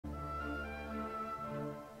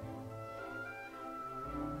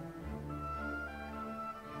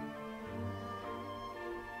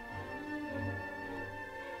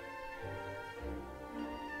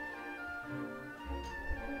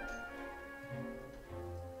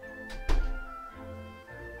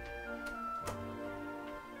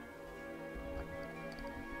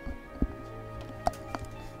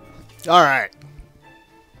Alright.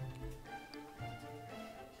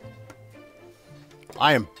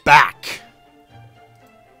 I am back.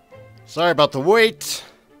 Sorry about the wait.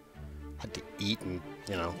 Had to eat and,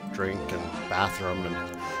 you know, drink and bathroom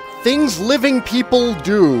and things living people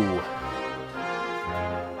do.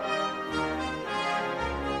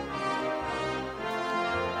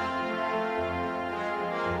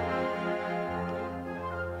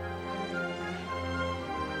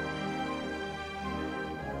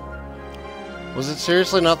 Was it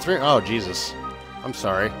seriously not 3? Oh, Jesus. I'm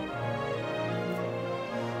sorry.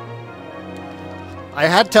 I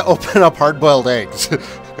had to open up hard-boiled eggs.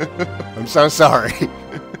 I'm so sorry.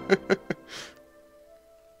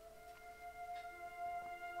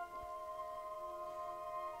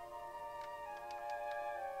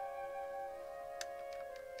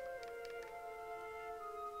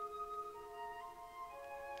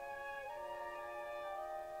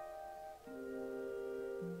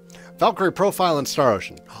 Valkyrie profile in Star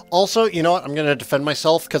Ocean. Also, you know what? I'm going to defend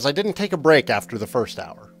myself because I didn't take a break after the first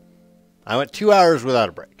hour. I went 2 hours without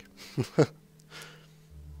a break.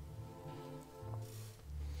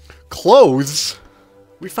 Clothes?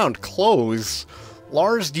 We found clothes.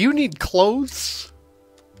 Lars, do you need clothes?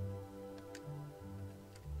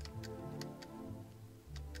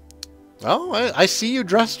 Oh, I see you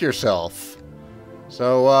dressed yourself.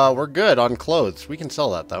 So, we're good on clothes. We can sell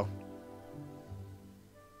that, though.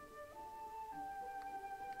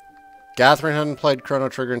 Catherine hadn't played Chrono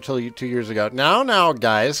Trigger until 2 years ago. Now,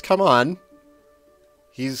 guys, come on.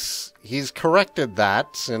 He's corrected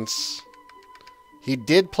that since he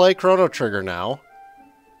did play Chrono Trigger now.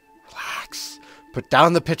 Relax. Put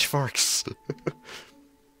down the pitchforks.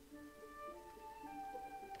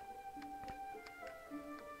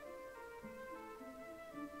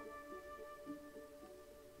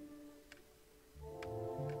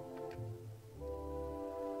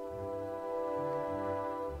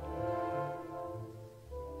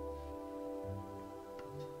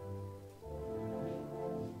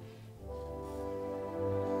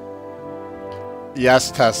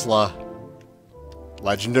 Yes, Tesla.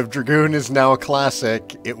 Legend of Dragoon is now a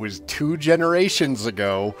classic. It was 2 generations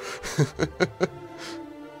ago.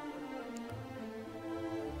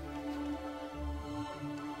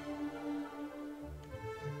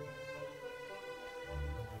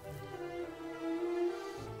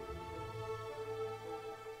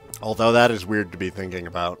 Although that is weird to be thinking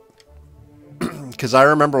about. Because I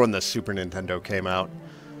remember when the Super Nintendo came out.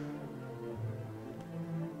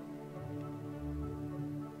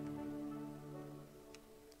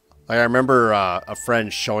 Like, I remember a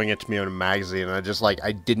friend showing it to me in a magazine, and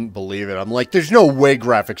I didn't believe it. I'm like, there's no way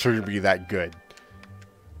graphics are going to be that good.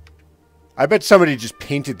 I bet somebody just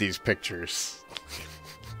painted these pictures.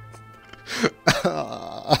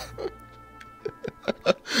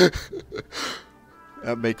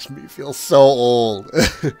 That makes me feel so old.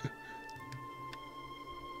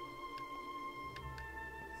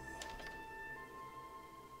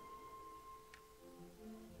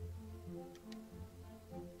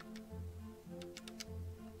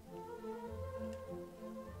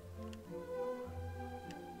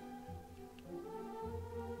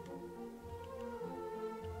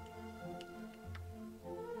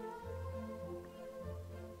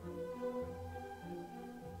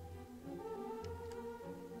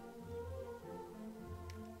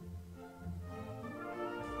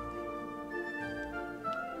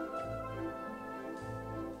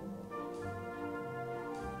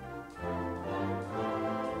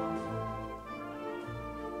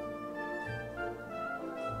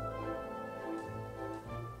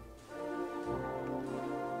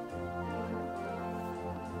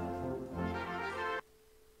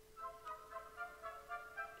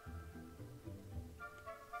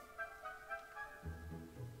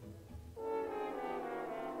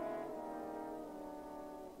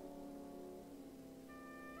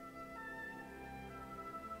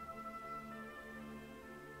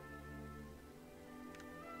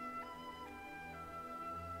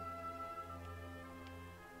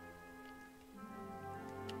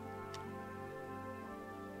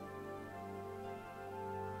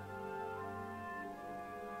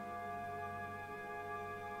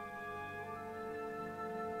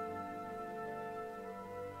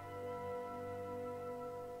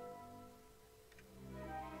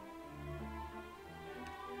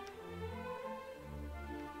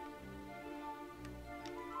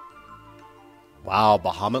 Wow,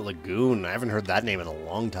 Bahamut Lagoon. I haven't heard that name in a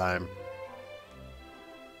long time.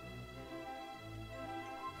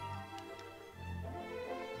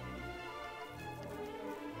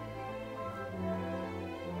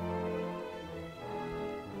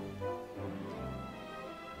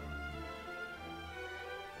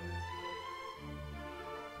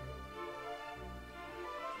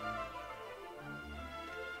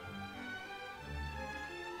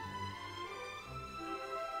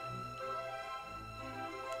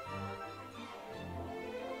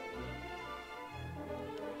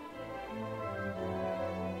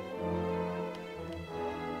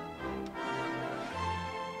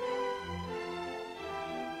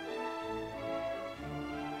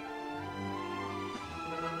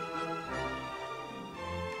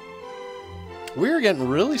 We're getting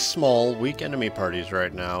really small, weak enemy parties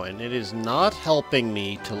right now, and it is not helping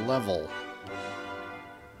me to level.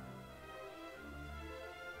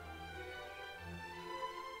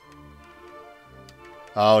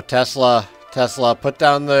 Oh, Tesla, put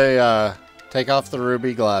down the, take off the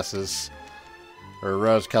ruby glasses. Or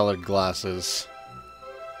rose-colored glasses.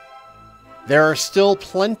 There are still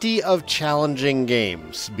plenty of challenging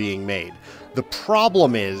games being made. The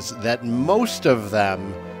problem is that most of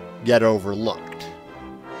them get overlooked.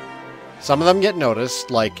 Some of them get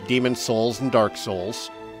noticed, like Demon Souls and Dark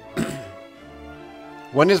Souls.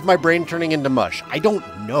 When is my brain turning into mush? I don't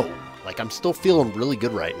know. Like, I'm still feeling really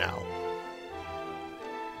good right now.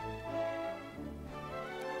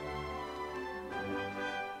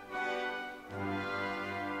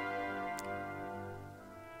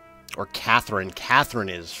 Or Catherine. Catherine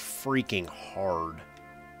is freaking hard.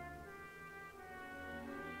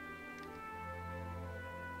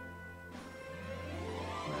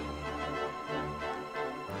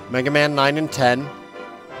 Mega Man 9 and 10.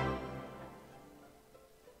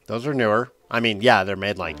 Those are newer. I mean, yeah, they're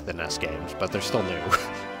made like the NES games, but they're still new.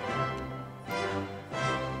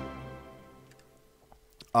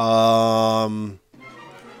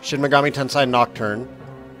 Shin Megami Tensei Nocturne.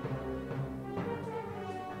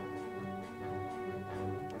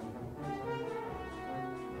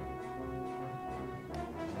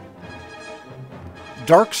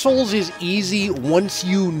 Dark Souls is easy once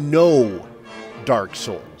you know Dark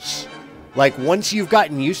Souls. Like, once you've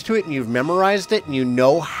gotten used to it and you've memorized it and you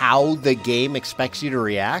know how the game expects you to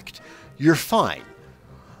react, you're fine.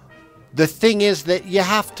 The thing is that you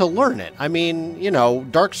have to learn it. I mean, you know,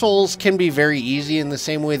 Dark Souls can be very easy in the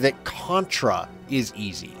same way that Contra is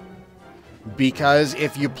easy. Because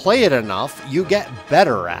if you play it enough, you get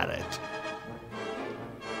better at it.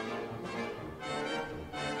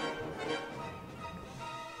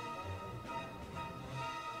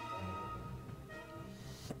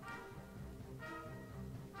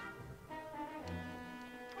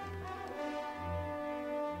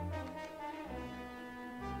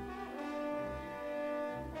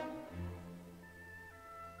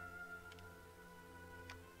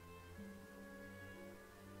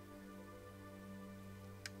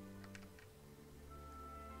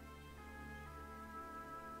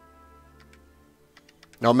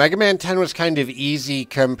 Now, Mega Man 10 was kind of easy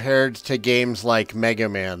compared to games like Mega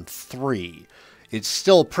Man 3. It's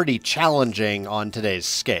still pretty challenging on today's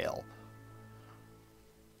scale.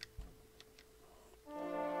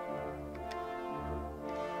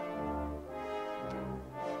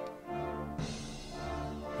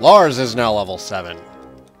 Lars is now level 7.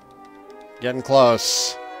 Getting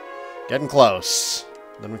close. Getting close.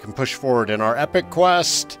 Then we can push forward in our epic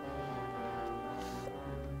quest.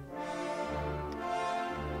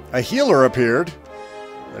 A healer appeared.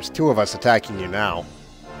 There's 2 of us attacking you now.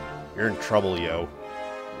 You're in trouble, yo.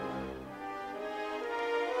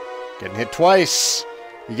 Getting hit twice.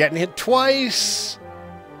 You're getting hit twice.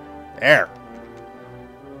 There.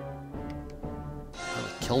 I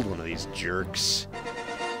killed one of these jerks.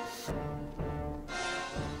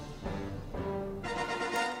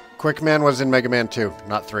 Quickman was in Mega Man 2,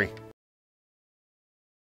 not 3.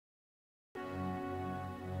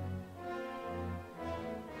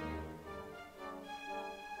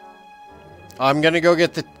 I'm gonna go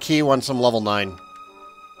get the key once I'm level 9.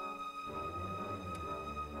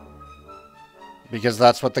 Because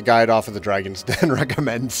that's what the guide off of the Dragon's Den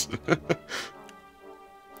recommends.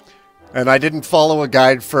 And I didn't follow a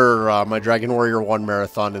guide for my Dragon Warrior 1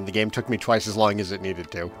 marathon, and the game took me twice as long as it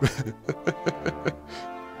needed to.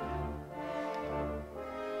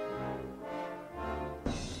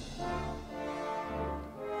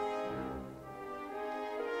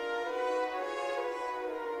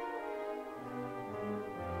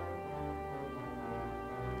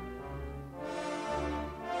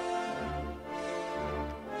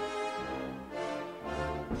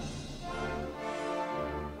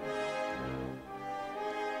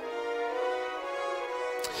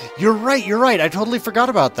 You're right. I totally forgot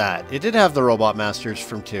about that. It did have the Robot Masters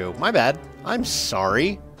from 2. My bad. I'm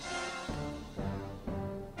sorry.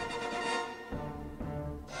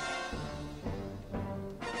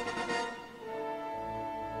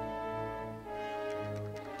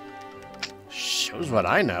 Shows what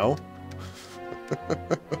I know.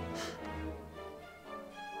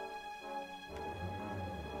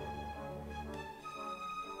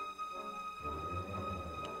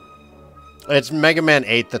 It's Mega Man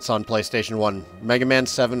 8 that's on PlayStation 1. Mega Man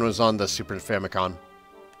 7 was on the Super Famicom.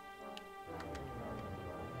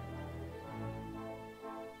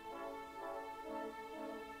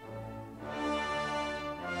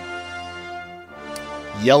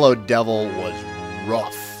 Yellow Devil was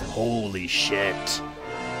rough. Holy shit.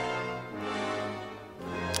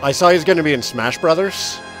 I saw he's going to be in Smash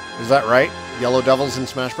Brothers. Is that right? Yellow Devil's in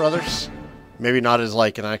Smash Brothers? Maybe not as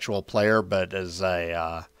like an actual player, but as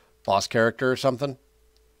a boss character or something.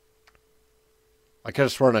 I could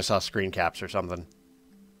have sworn I saw screen caps or something.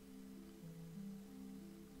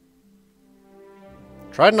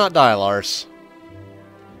 Try to not die, Lars.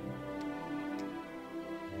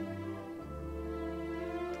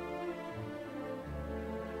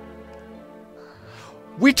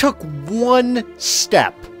 We took one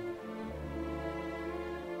step.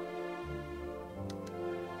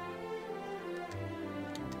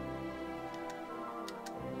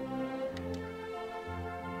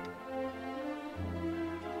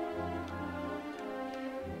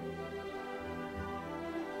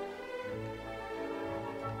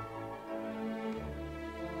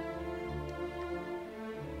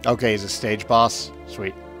 Okay, he's a stage boss.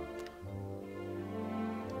 Sweet.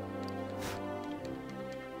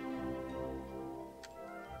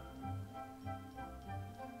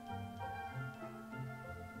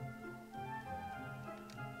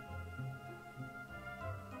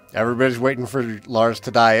 Everybody's waiting for Lars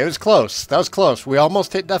to die. It was close. That was close. We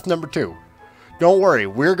almost hit death number 2. Don't worry.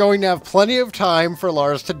 We're going to have plenty of time for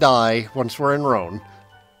Lars to die once we're in Rhone.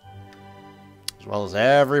 As well as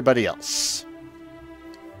everybody else.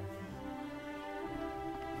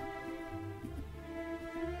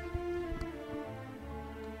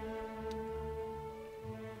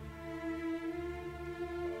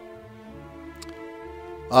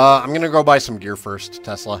 I'm going to go buy some gear first,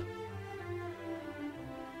 Tesla.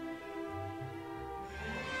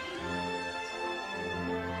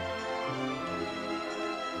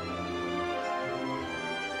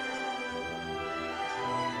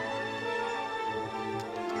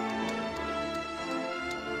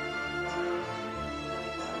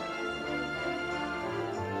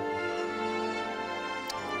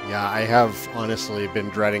 Yeah, I have honestly been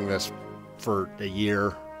dreading this for a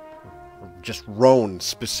year. Just Rhone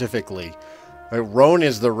specifically. Rhone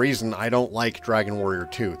is the reason I don't like Dragon Warrior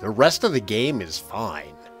 2. The rest of the game is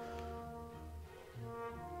fine.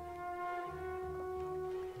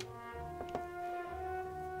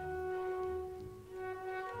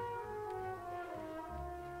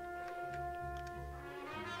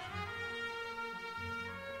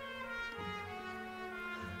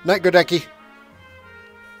 Night, Godeki.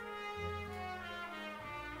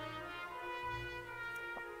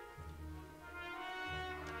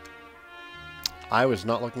 I was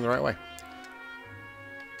not looking the right way.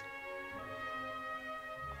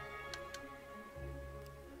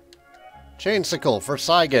 Chainsicle for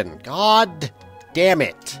Saigan. God damn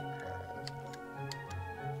it.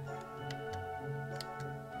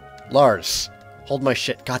 Lars, hold my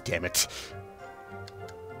shit. God damn it.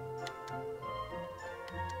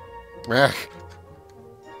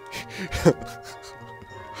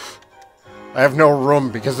 I have no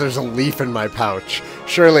room because there's a leaf in my pouch.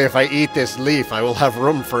 Surely if I eat this leaf, I will have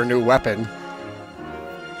room for a new weapon.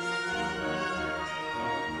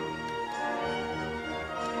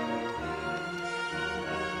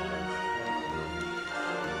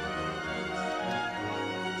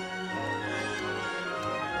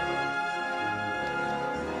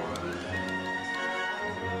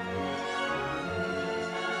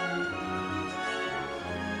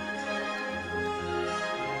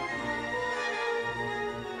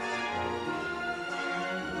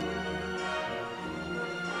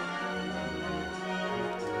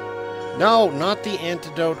 No, not the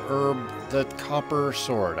antidote herb, the copper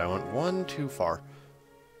sword. I went one too far.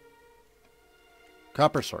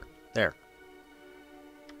 Copper sword. There.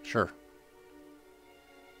 Sure.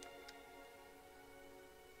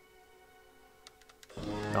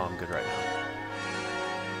 No, I'm good right now.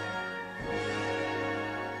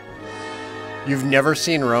 You've never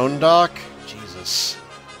seen Rhone, Doc? Jesus.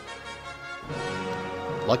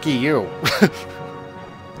 Lucky you.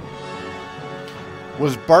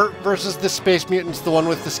 Was Bart versus the Space Mutants the one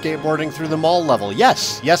with the skateboarding through the mall level?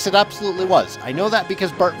 Yes. Yes, it absolutely was. I know that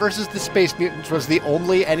because Bart versus the Space Mutants was the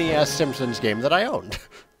only NES Simpsons game that I owned.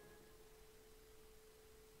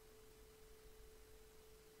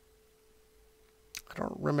 I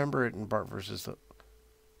don't remember it in Bart versus the...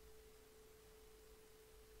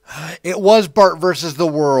 It was Bart versus the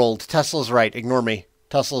World. Tesla's right. Ignore me.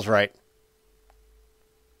 Tesla's right.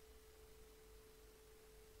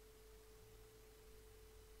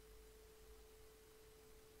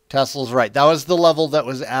 Tesla's right. That was the level that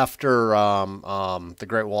was after the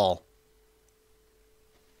Great Wall.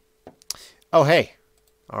 Oh, hey.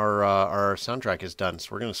 Our soundtrack is done, so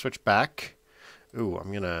we're going to switch back. Ooh,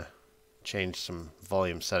 I'm going to change some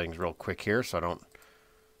volume settings real quick here so I don't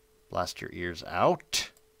blast your ears out.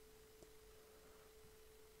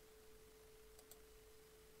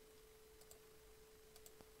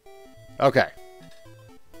 Okay.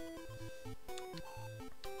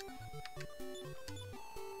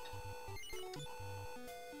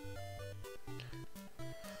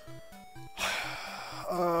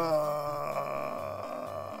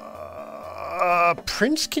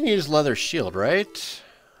 Prince can use leather shield, right?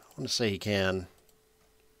 I want to say he can.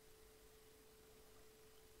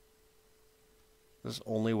 This is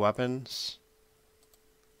only weapons.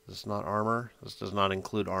 This is not armor. This does not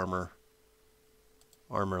include armor.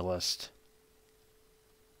 Armor list.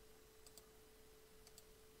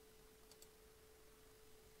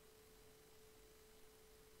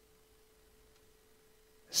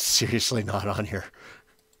 Seriously not on here.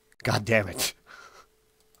 God damn it.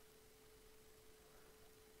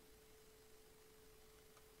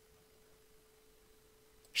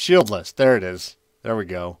 Shield list. There it is. There we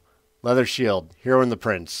go. Leather shield. Hero and the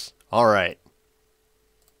Prince. Alright.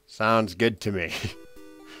 Sounds good to me.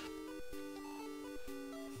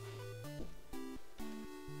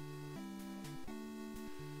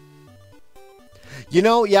 You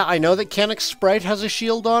know, yeah, I know that Canic Sprite has a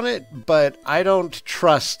shield on it, but I don't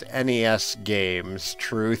trust NES games,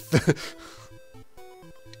 truth.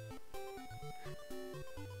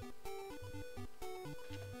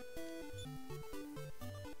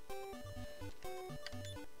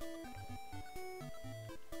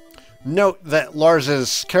 Note that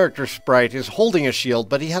Lars's character sprite is holding a shield,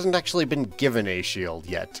 but he hasn't actually been given a shield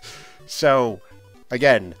yet. So,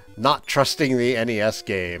 again, not trusting the NES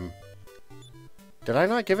game. Did I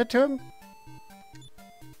not give it to him?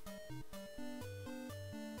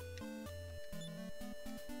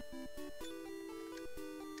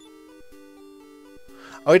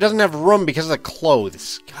 Oh, he doesn't have room because of the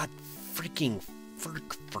clothes. God freaking fuck.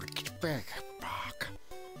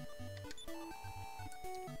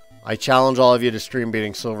 I challenge all of you to stream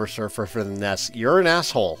beating Silver Surfer for the NES. You're an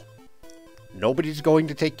asshole. Nobody's going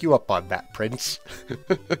to take you up on that, Prince.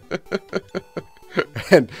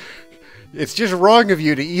 And it's just wrong of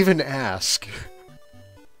you to even ask.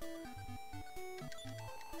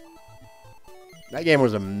 That game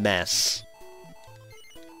was a mess.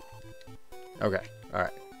 Okay,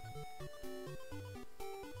 alright.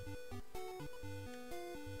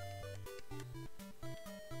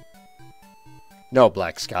 No,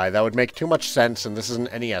 Black Sky, that would make too much sense, and this is an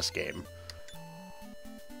NES game.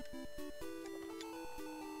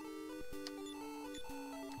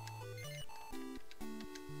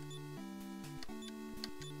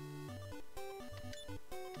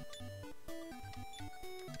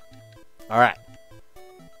 Alright.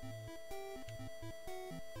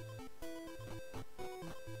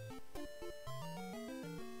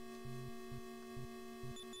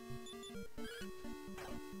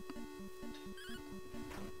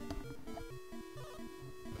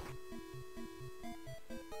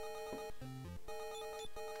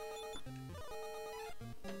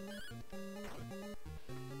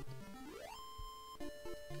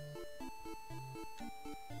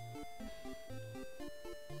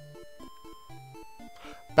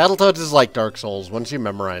 Battletoads is like Dark Souls. Once you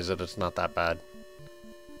memorize it, it's not that bad.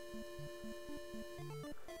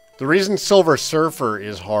 The reason Silver Surfer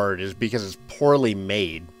is hard is because it's poorly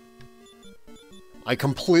made. I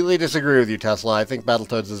completely disagree with you, Tesla. I think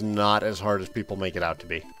Battletoads is not as hard as people make it out to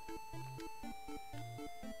be.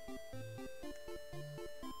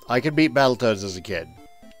 I could beat Battletoads as a kid.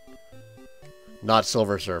 Not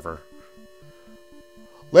Silver Surfer.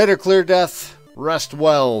 Later, Clear Death. Rest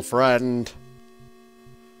well, friend.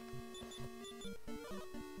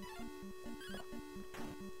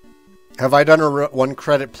 Have I done a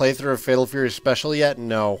one-credit playthrough of Fatal Fury Special yet?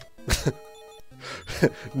 No.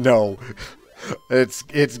 No. It's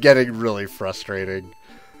getting really frustrating.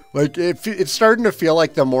 Like, it's starting to feel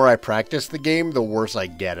like the more I practice the game, the worse I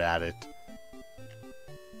get at it.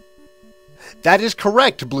 That is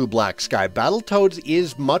correct, Blue Black Sky. Battletoads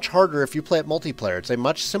is much harder if you play it multiplayer. It's a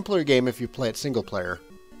much simpler game if you play it single player.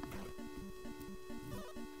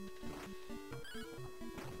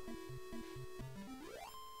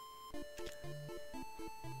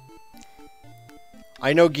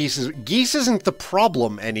 I know Geese isn't the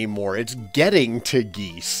problem anymore. It's getting to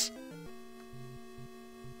Geese.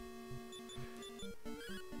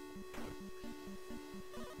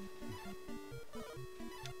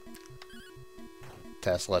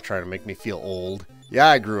 Tesla trying to make me feel old. Yeah,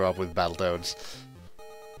 I grew up with Battletoads.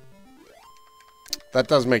 That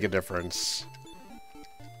does make a difference.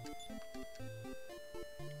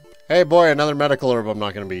 Hey boy, another medical herb I'm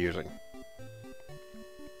not going to be using.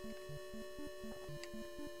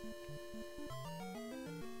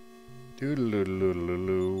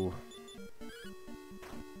 Doodle-doodle-doodle-doo.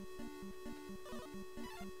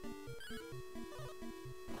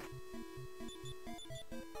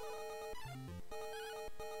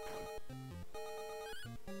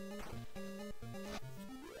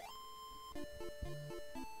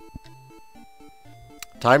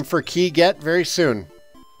 Time for key get very soon.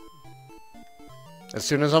 As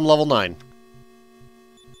soon as I'm level 9.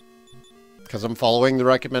 Because I'm following the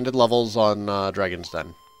recommended levels on Dragon's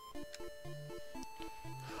Den.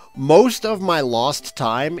 Most of my lost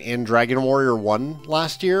time in Dragon Warrior 1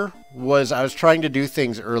 last year was I was trying to do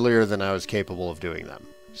things earlier than I was capable of doing them.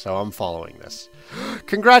 So I'm following this.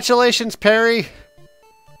 Congratulations, Perry!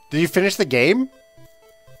 Did you finish the game?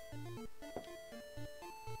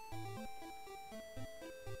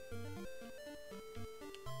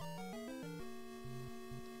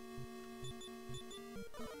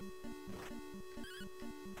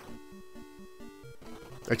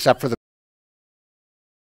 Except for the...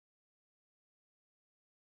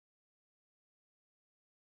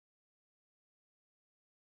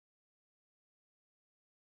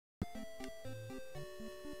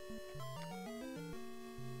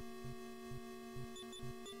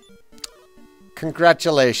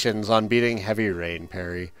 Congratulations on beating Heavy Rain,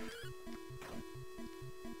 Perry.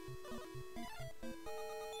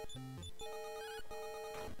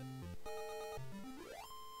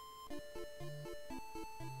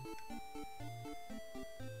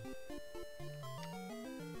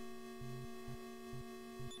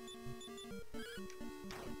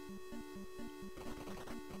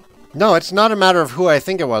 No, it's not a matter of who I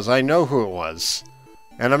think it was. I know who it was.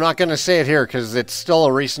 And I'm not going to say it here because it's still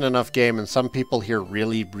a recent enough game and some people here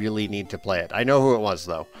really, really need to play it. I know who it was,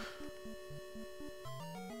 though.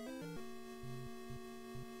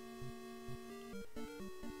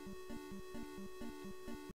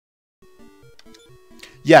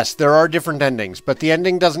 Yes, there are different endings, but the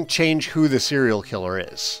ending doesn't change who the serial killer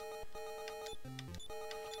is.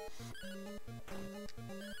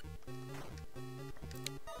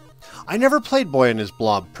 I never played Boy and His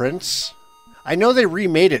Blob Prince. I know they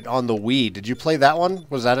remade it on the Wii. Did you play that one?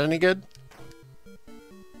 Was that any good?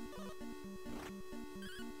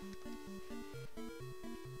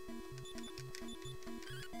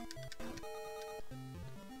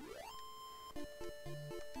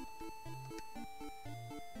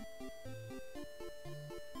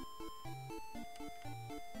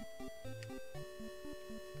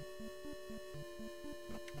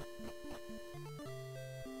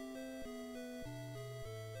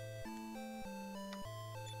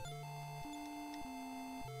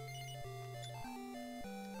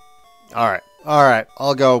 Alright,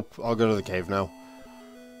 I'll go to the cave now.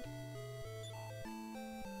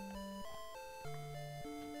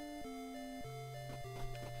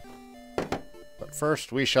 But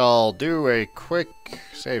first we shall do a quick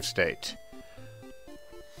save state.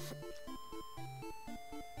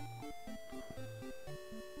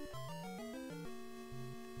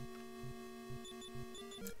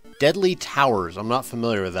 Deadly Towers, I'm not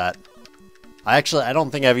familiar with that. I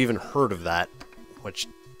don't think I've even heard of that, which...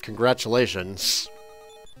 Congratulations.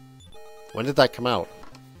 When did that come out?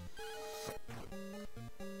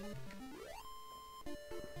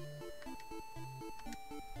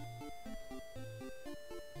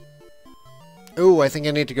 Ooh, I think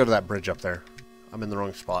I need to go to that bridge up there. I'm in the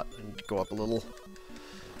wrong spot. I need to go up a little.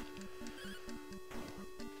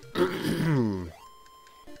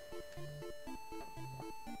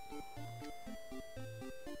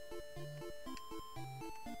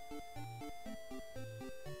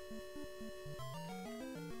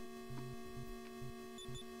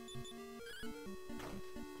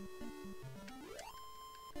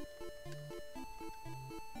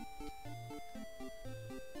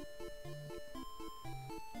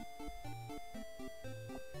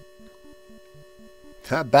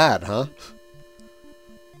 Not bad, huh?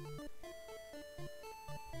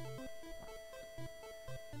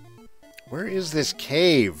 Where is this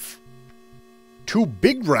cave? 2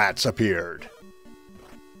 big rats appeared.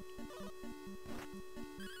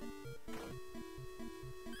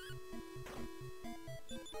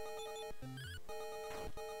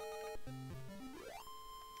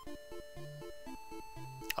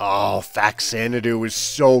 Oh, Faxanadu was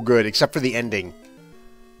so good, except for the ending.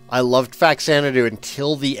 I loved Faxanadu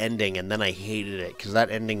until the ending, and then I hated it, because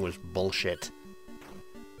that ending was bullshit.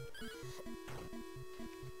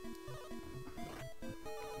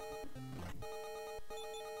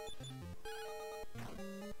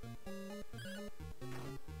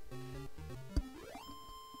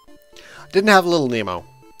 Didn't have Little Nemo.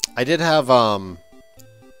 I did have,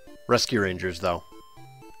 Rescue Rangers, though.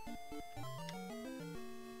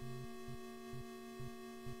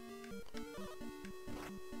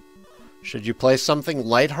 Should you play something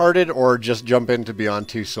lighthearted or just jump into Beyond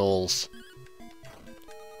Two Souls?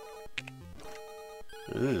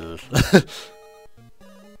 Ugh.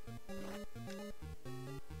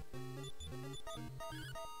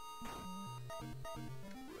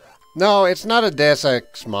 No, it's not a Deus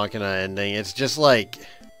Ex Machina ending. It's just like...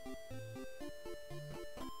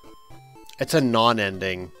 It's a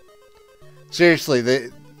non-ending. Seriously,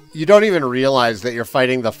 you don't even realize that you're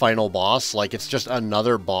fighting the final boss. Like, it's just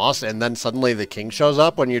another boss, and then suddenly the king shows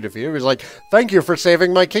up when you defeat him. He's like, thank you for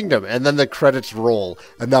saving my kingdom. And then the credits roll,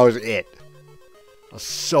 and that was it. I was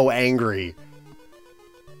so angry.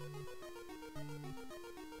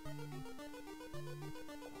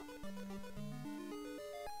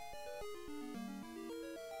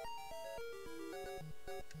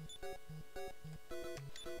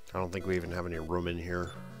 I don't think we even have any room in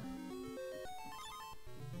here.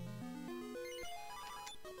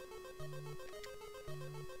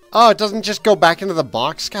 Oh, it doesn't just go back into the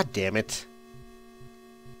box? God damn it.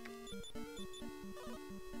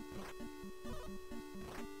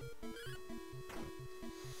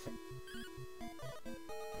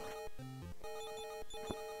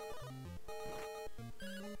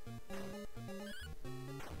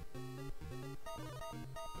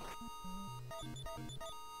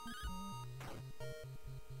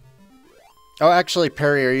 Oh, actually,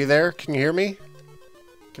 Perry, are you there? Can you hear me?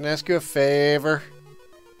 Can I ask you a favor?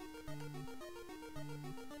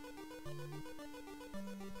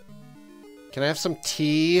 Can I have some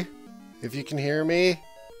tea, if you can hear me?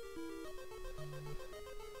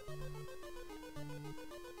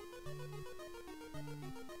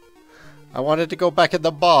 I wanted to go back in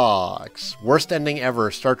the box. Worst ending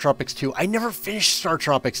ever, Star Tropics 2. I never finished Star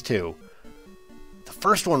Tropics 2. The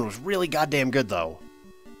first one was really goddamn good, though.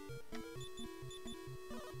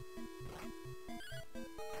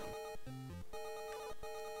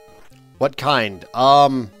 What kind?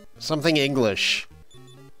 Something English.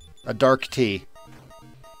 A dark tea.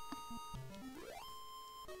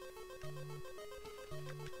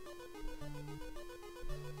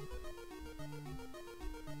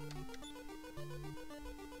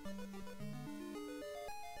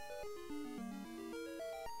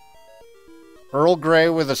 Earl Grey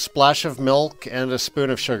with a splash of milk and a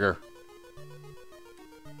spoon of sugar.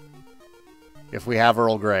 If we have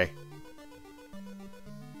Earl Grey.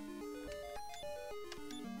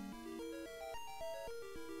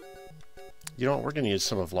 You know what, we're going to use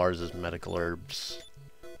some of Lars's medical herbs,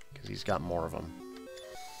 because he's got more of them.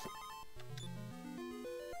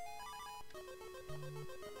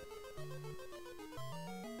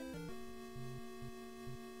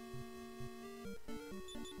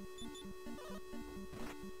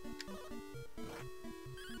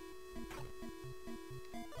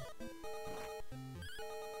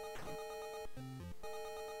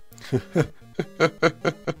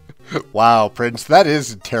 Wow, Prince, that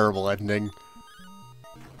is a terrible ending.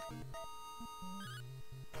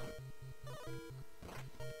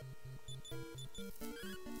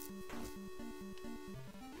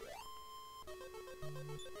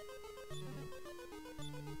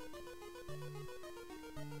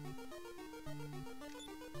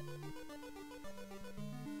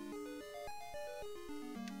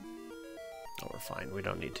 Oh, we're fine. We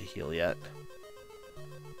don't need to heal yet.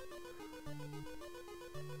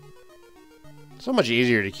 So much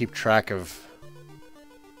easier to keep track of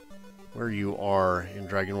where you are in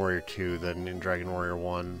Dragon Warrior 2 than in Dragon Warrior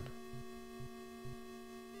 1.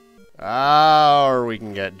 Or we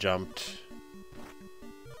can get jumped.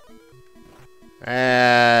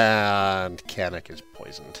 And Kanik is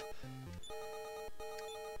poisoned.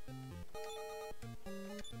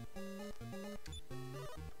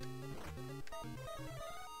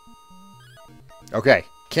 Okay,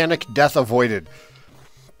 Kanik death avoided.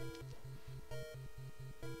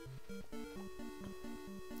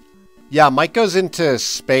 Yeah, Mike goes into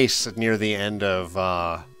space near the end of,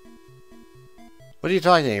 What are you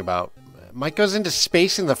talking about? Mike goes into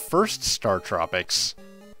space in the first Star Tropics.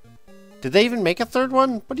 Did they even make a third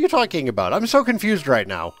one? What are you talking about? I'm so confused right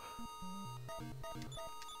now.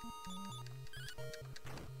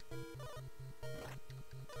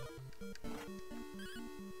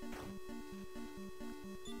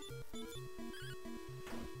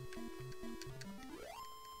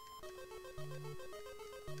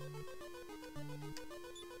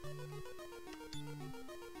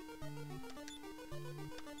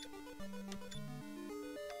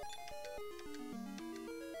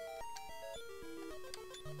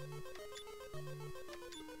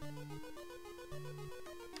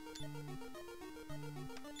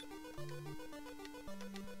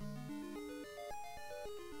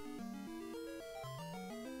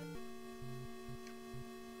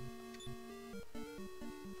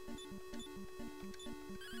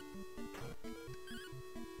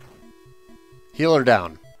 Heal her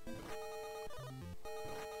down.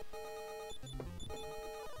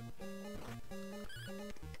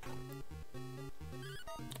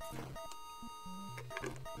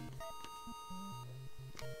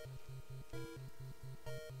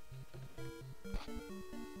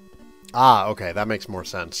 Ah, okay, that makes more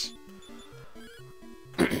sense.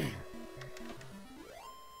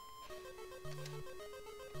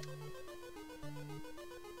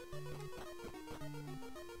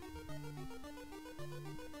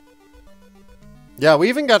 Yeah, we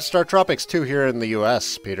even got Star Tropics 2 here in the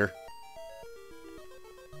US, Peter.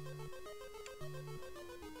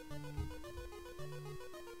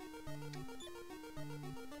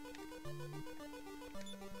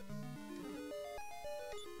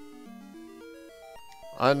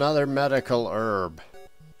 Another medical herb.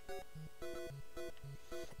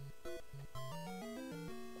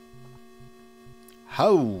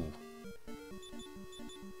 How?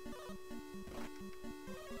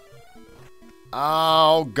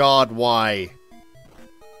 Oh, God, why?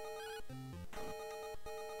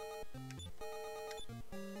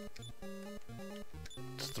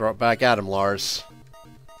 Let's throw it back at him, Lars.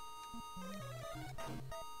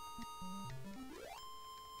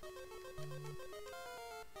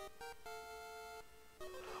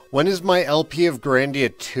 When is my LP of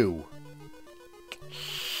Grandia 2?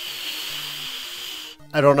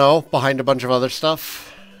 I don't know. Behind a bunch of other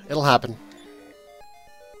stuff. It'll happen.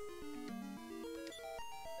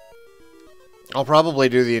 I'll probably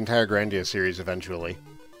do the entire Grandia series eventually.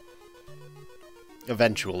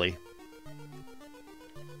 Eventually.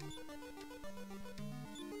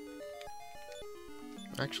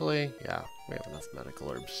 Actually, yeah, we have enough medical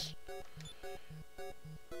herbs.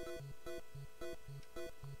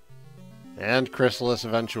 And Chrysalis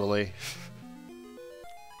eventually.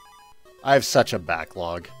 I have such a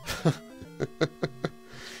backlog.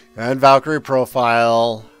 And Valkyrie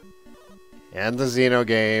Profile. And the Xeno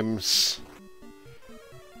games.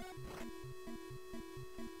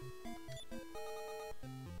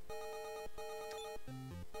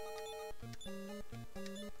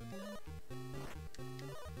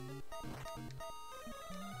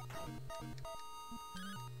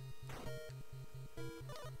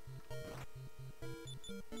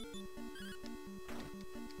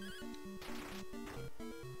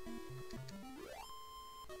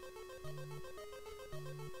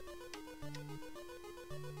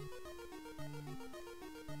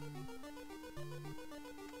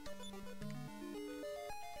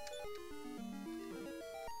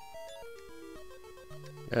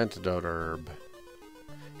 Antidote herb.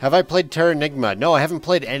 Have I played Terranigma? No, I haven't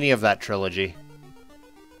played any of that trilogy.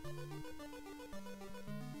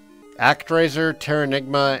 Actraiser,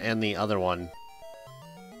 Terranigma, and the other one.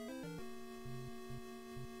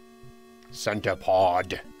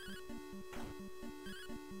 Centipod.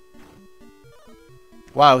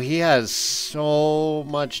 Wow, he has so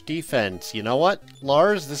much defense. You know what,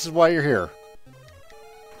 Lars? This is why you're here.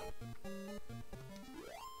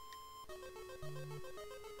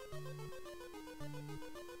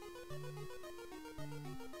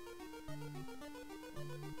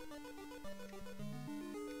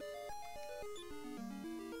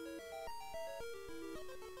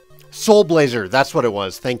 Soul Blazer, that's what it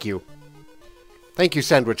was. Thank you. Thank you,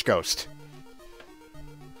 Sandwich Ghost.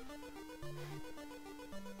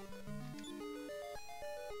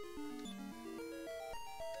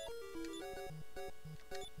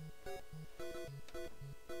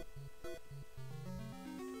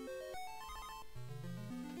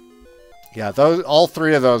 Yeah, those all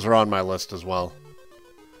three of those are on my list as well.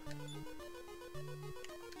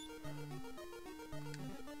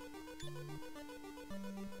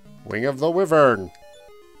 Wing of the Wyvern.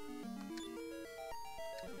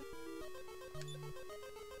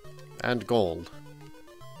 And gold.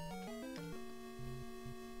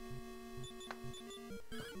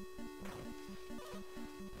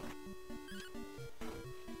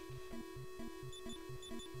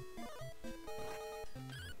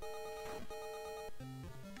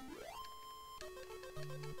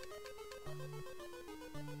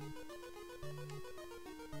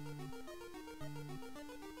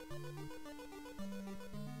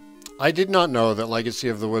 I did not know that Legacy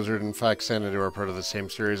of the Wizard and Faxanadu are part of the same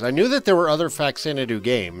series. I knew that there were other Faxanadu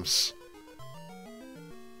games.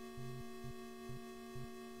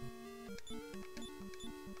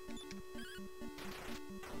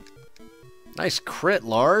 Nice crit,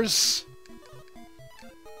 Lars.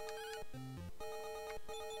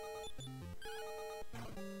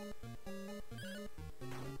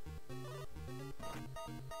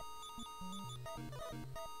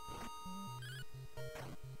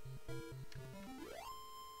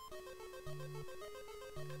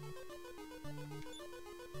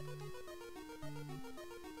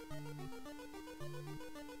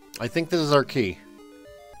 I think this is our key.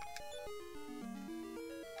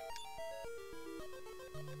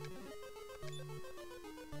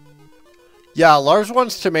 Yeah, Lars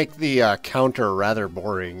wants to make the counter rather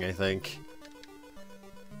boring, I think.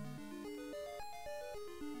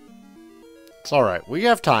 It's alright. We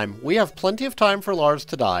have time. We have plenty of time for Lars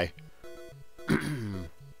to die.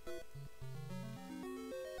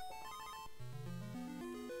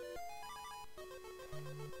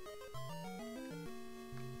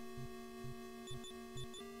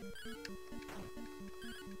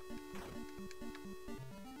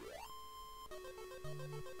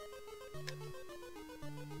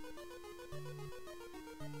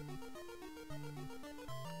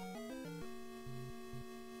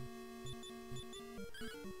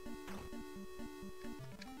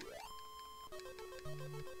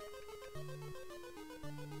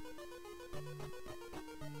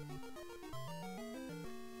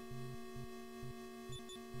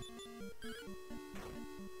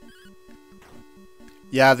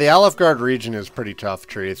 Yeah, the LBRY region is pretty tough,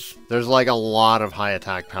 Trees. There's like a lot of high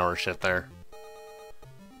attack power shit there.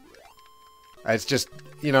 It's just,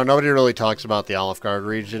 you know, nobody really talks about the LBRY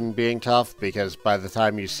region being tough, because by the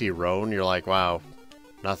time you see Rhone, you're like, wow,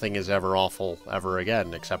 nothing is ever awful ever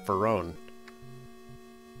again, except for Rhone.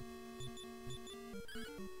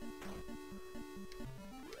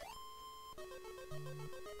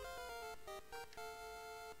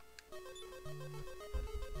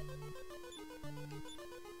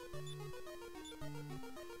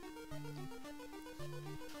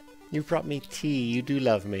 You brought me tea. You do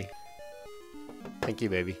love me. Thank you,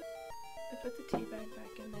 baby. I put the tea bag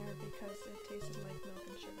back in there because it tasted like milk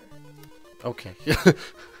and sugar. Okay.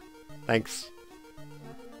 Thanks.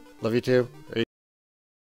 Love you too. Are you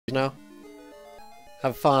now?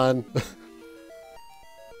 Have fun.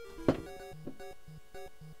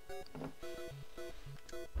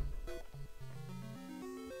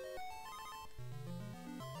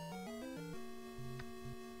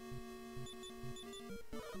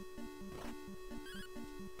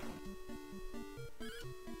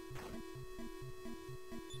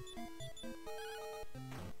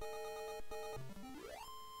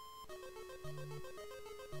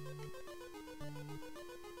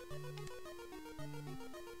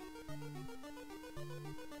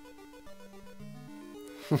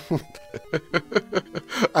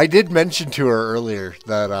 I did mention to her earlier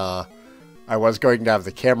that I was going to have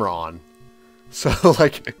the camera on. So,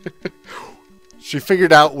 like, she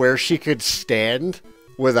figured out where she could stand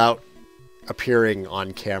without appearing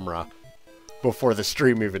on camera before the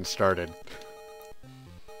stream even started.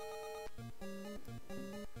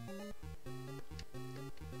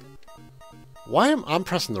 Why am I'm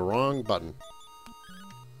pressing the wrong button?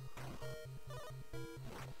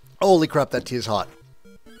 Holy crap, that tea is hot.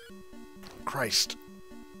 Christ.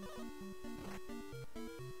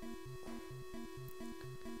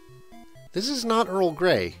 This is not Earl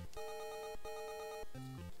Grey.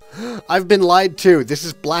 I've been lied to. This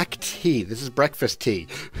is black tea. This is breakfast tea.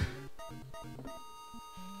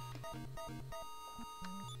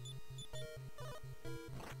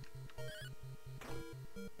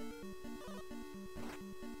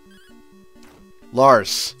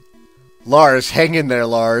 Lars. Lars, hang in there,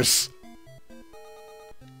 Lars.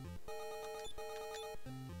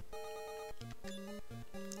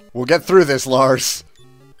 We'll get through this, Lars.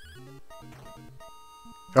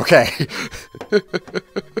 Okay.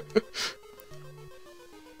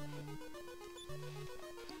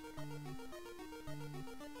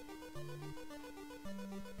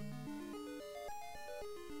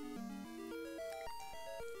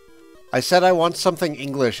 I said I want something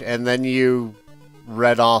English, and then you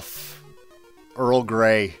read off Earl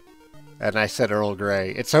Grey, and I said Earl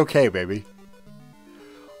Grey. It's okay, baby.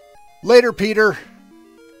 Later, Peter.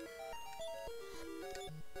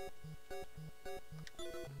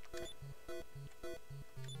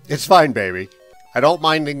 It's fine, baby. I don't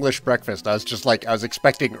mind English breakfast. I was just like, I was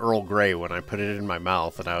expecting Earl Grey when I put it in my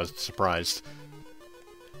mouth, and I was surprised.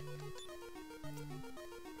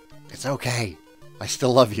 It's okay. I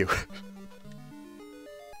still love you.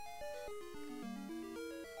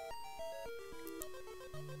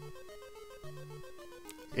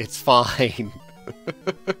 It's fine.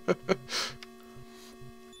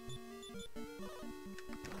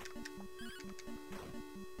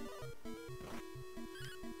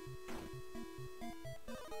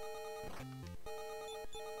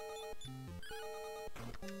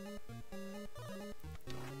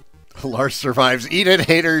 Lars survives. Eat it,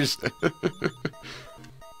 haters!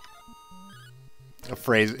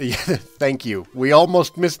 phrase. Thank you. We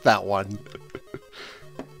almost missed that one.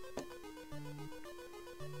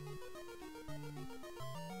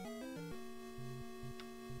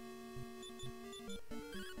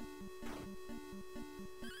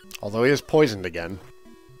 Although he is poisoned again.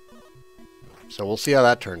 So we'll see how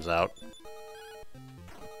that turns out.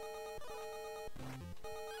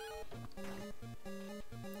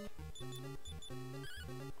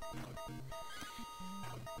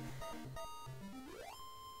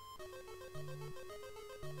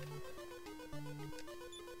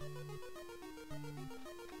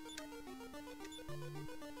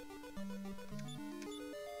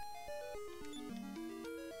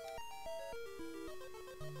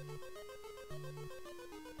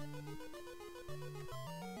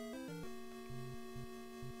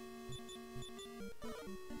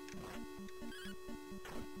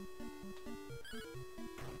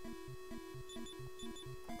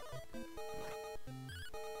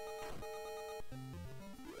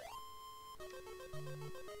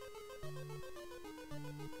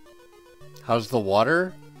 How's the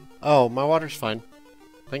water? Oh, my water's fine.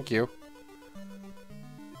 Thank you.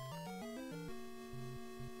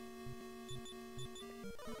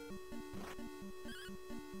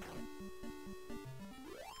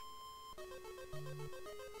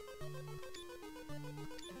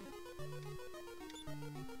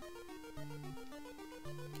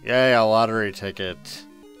 Yay, a lottery ticket.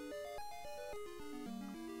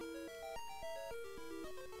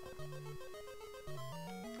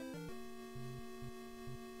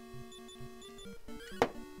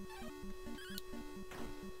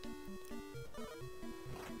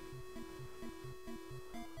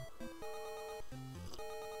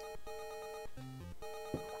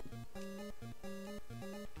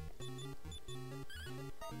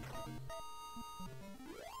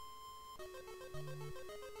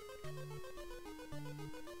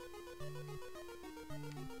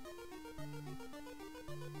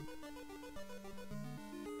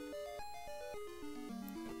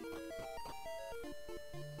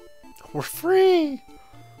 We're free!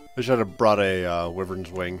 I should have brought a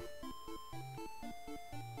wyvern's wing.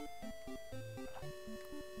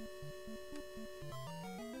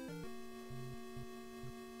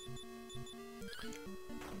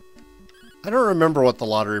 I don't remember what the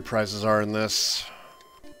lottery prizes are in this.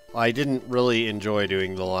 I didn't really enjoy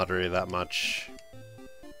doing the lottery that much.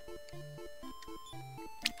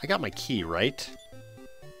 I got my key, right?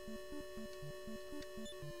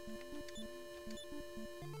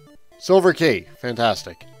 Silver key.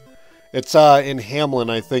 Fantastic. It's in Hamlin,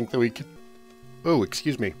 I think, that we can... Oh,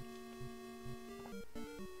 excuse me.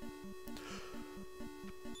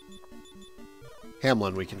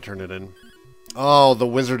 Hamlin, we can turn it in. Oh, the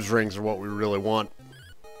wizard's rings are what we really want.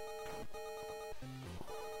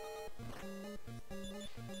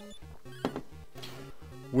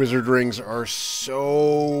 Wizard rings are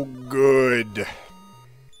so good.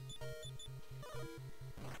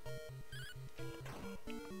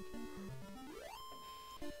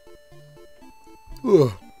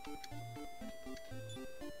 Ugh.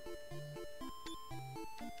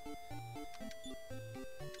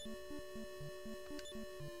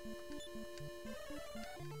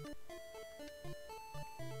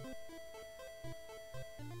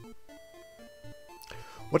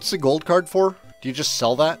 What's the gold card for? Do you just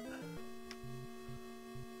sell that?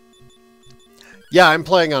 Yeah, I'm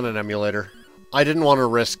playing on an emulator. I didn't want to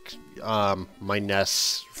risk my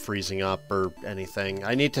NES freezing up or anything.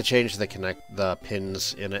 I need to change the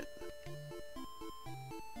pins in it.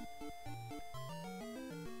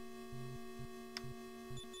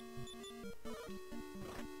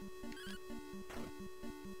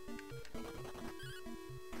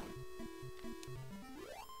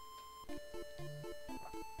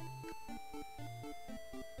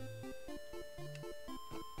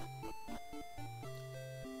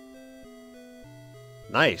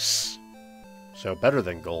 Nice. So better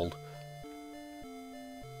than gold.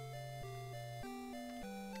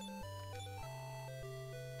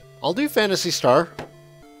 I'll do Phantasy Star.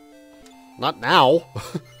 Not now.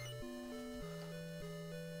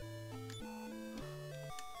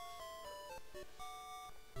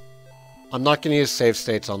 I'm not going to use save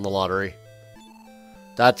states on the lottery.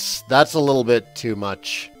 That's a little bit too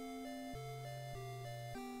much.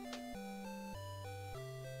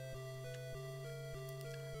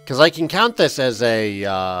 Because I can count this as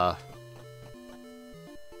a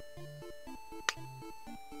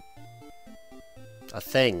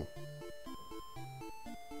thing.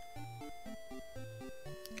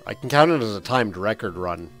 I can count it as a timed record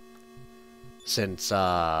run. Since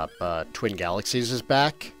Twin Galaxies is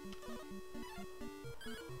back.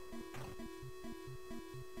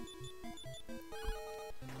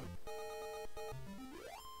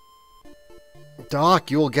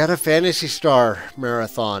 Doc, you will get a Phantasy Star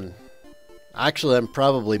marathon. Actually, I'm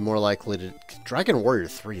probably more likely to... Dragon Warrior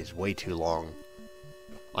 3 is way too long.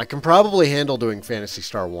 I can probably handle doing Phantasy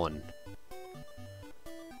Star 1.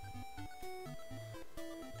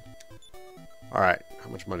 Alright, how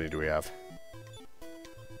much money do we have?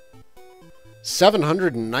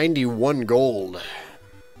 791 gold.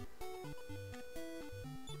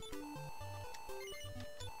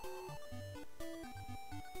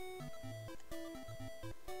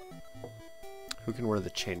 Who can wear the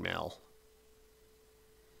chainmail?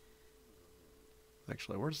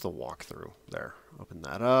 Actually, where's the walkthrough? There. Open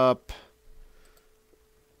that up.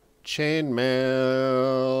 Chainmail.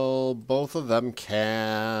 Both of them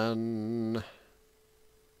can.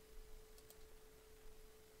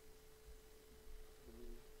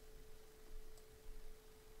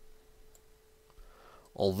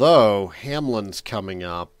 Although, Hamlin's coming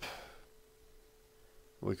up.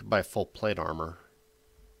 We could buy full plate armor.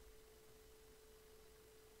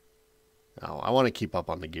 Oh, I want to keep up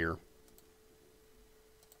on the gear.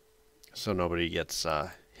 So nobody gets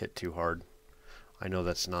hit too hard. I know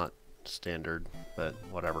that's not standard, but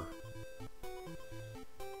whatever.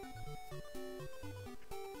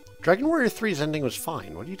 Dragon Warrior 3's ending was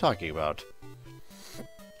fine. What are you talking about?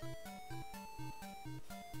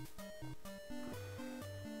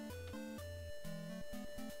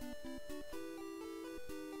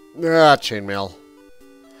 Ah, chainmail.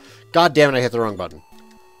 God damn it, I hit the wrong button.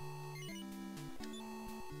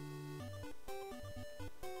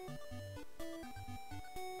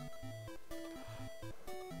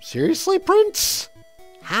 Seriously, Prince?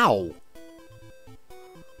 How?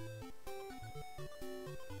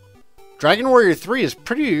 Dragon Warrior 3 is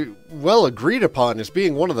pretty well agreed upon as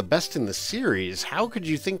being one of the best in the series. How could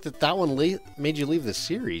you think that that one made you leave the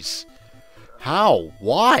series? How?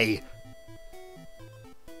 Why?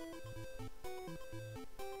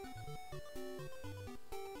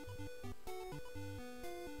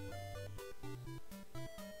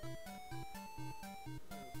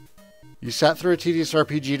 You sat through a tedious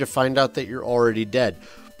RPG to find out that you're already dead.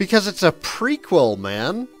 Because it's a prequel,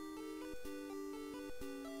 man.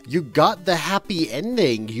 You got the happy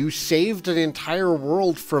ending. You saved an entire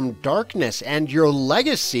world from darkness, and your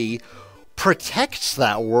legacy protects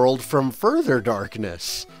that world from further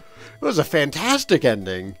darkness. It was a fantastic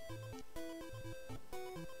ending.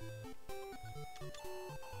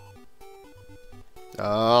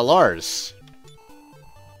 Lars.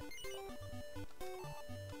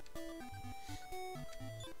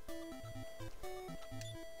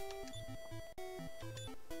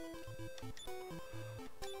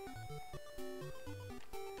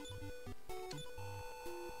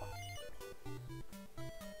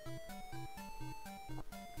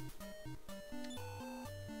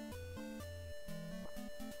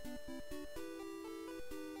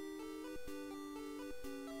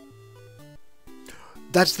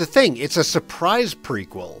 That's the thing. It's a surprise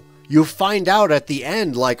prequel. You find out at the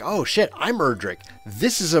end, like, oh shit, I'm Erdrick.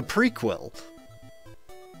 This is a prequel.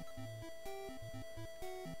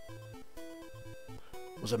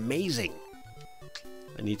 It was amazing.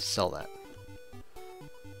 I need to sell that.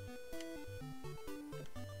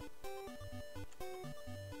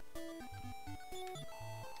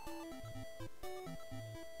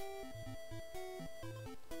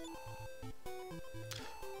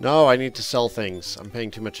 No, I need to sell things. I'm paying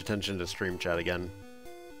too much attention to stream chat again.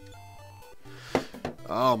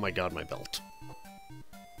 Oh my god, my belt.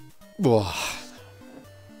 Ugh.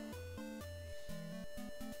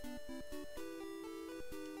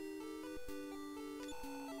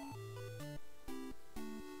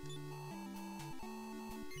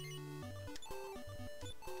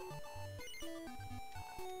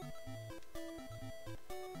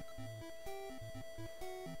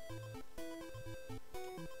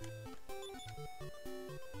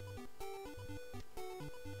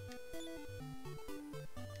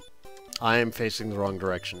 I am facing the wrong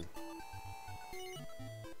direction.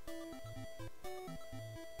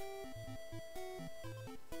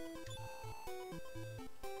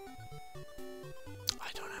 I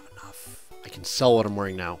don't have enough. I can sell what I'm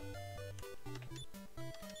wearing now.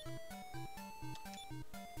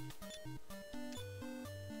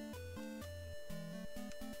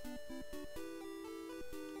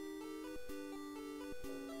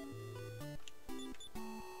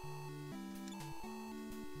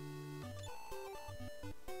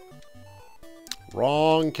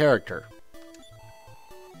 Wrong character.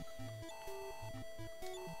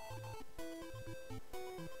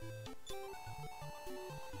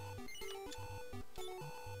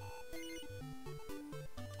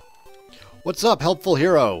 What's up, helpful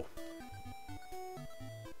hero?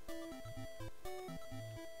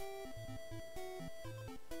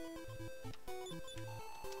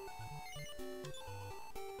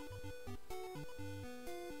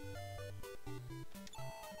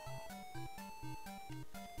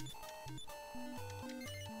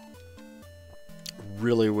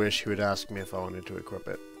 really wish he would ask me if I wanted to equip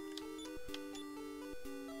it.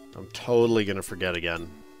 I'm totally gonna forget again.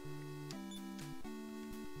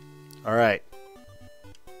 Alright.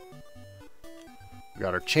 We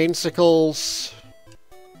got our chain sickles.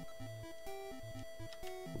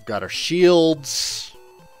 We've got our shields.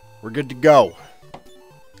 We're good to go.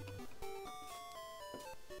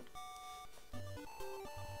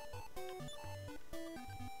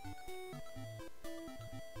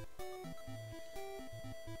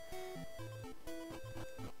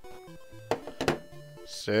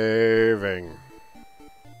 Saving.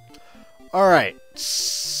 Alright.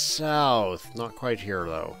 South. Not quite here,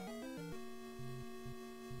 though.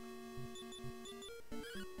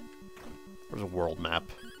 Where's a world map?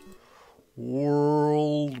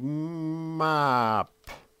 World map.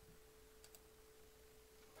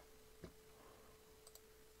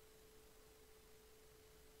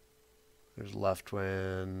 There's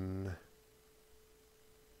Leftwind.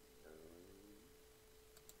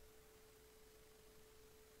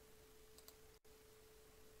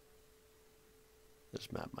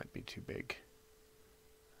 This map might be too big.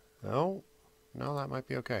 No? No, that might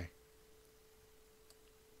be okay.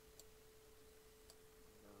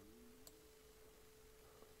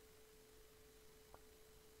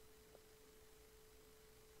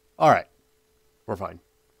 Alright. We're fine.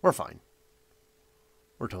 We're fine.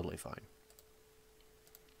 We're totally fine.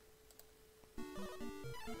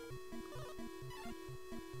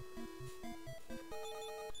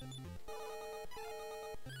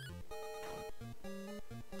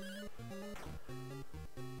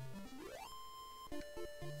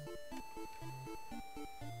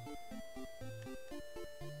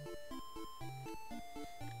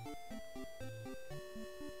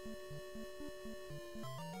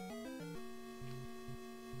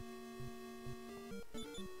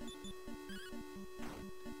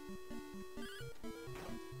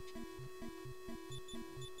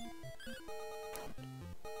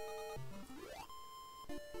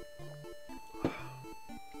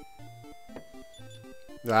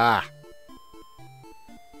 Ah.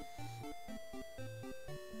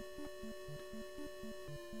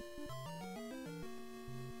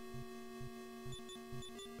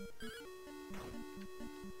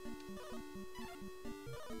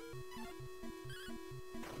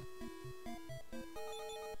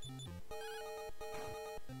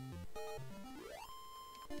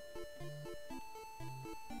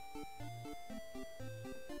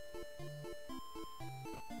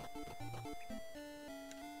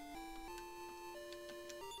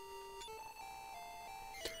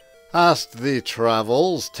 Hast thee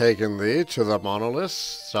travels taken thee to the monolith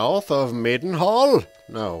south of Maidenhall?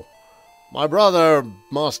 No. My brother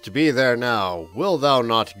must be there now. Will thou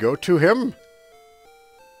not go to him?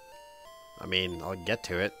 I mean, I'll get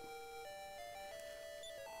to it.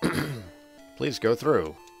 Please go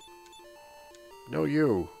through. No,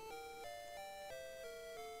 you.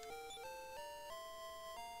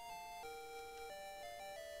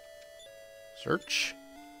 Search.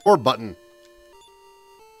 Or button.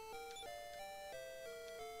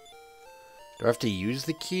 Do I have to use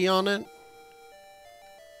the key on it?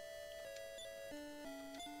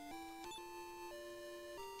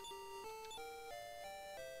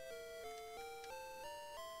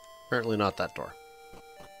 Apparently not that door.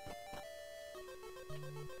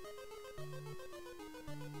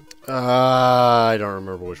 I don't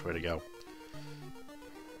remember which way to go.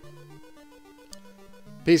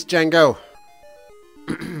 Peace, Django.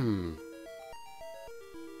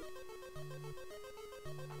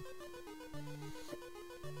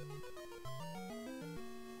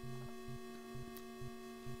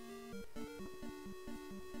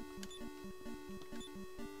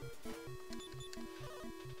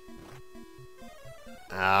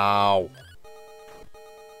 Ow.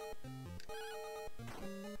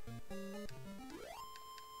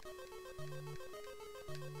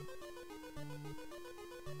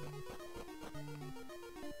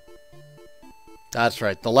 That's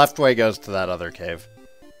right. The left way goes to that other cave.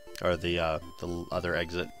 Or the other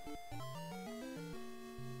exit.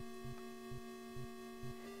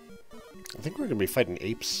 I think we're going to be fighting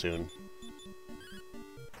apes soon.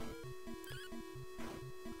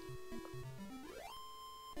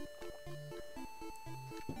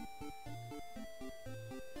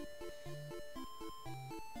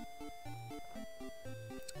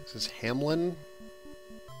 This is Hamlin.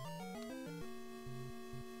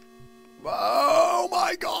 Oh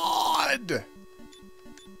my god!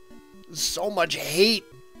 So much hate.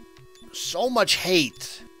 So much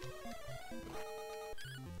hate.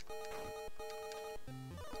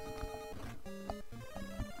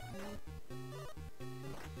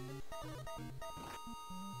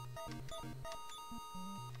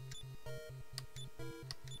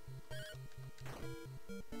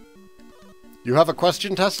 You have a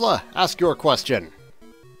question, Tesla? Ask your question.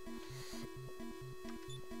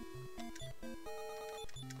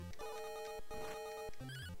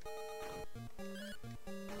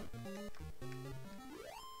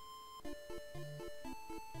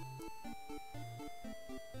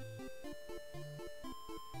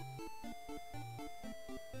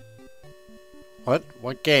 What?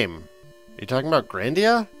 What game? Are you talking about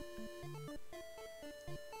Grandia?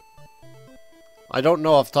 I don't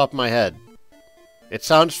know off the top of my head. It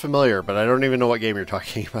sounds familiar, but I don't even know what game you're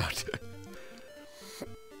talking about.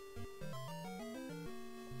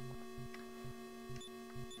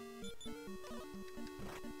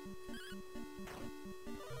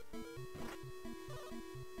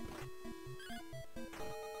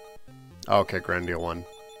 Okay, Grandia 1.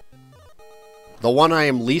 The one I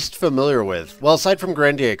am least familiar with. Well, aside from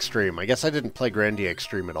Grandia Extreme. I guess I didn't play Grandia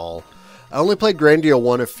Extreme at all. I only played Grandia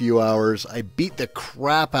 1 a few hours. I beat the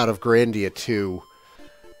crap out of Grandia 2.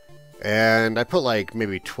 And I put like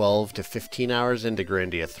maybe 12 to 15 hours into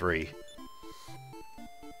Grandia 3.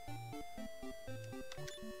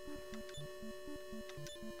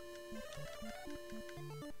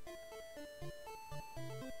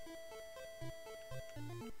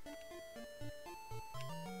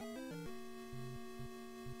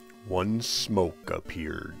 One smoke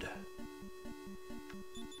appeared.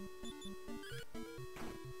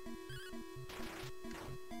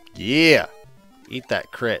 Yeah! Eat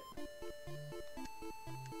that crit.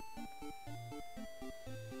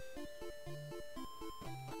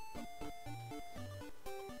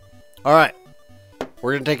 Alright.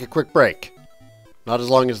 We're going to take a quick break. Not as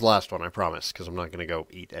long as the last one, I promise, because I'm not going to go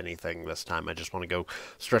eat anything this time. I just want to go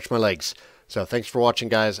stretch my legs. So thanks for watching,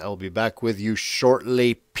 guys. I'll be back with you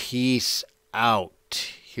shortly. Peace out.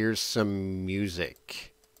 Here's some music.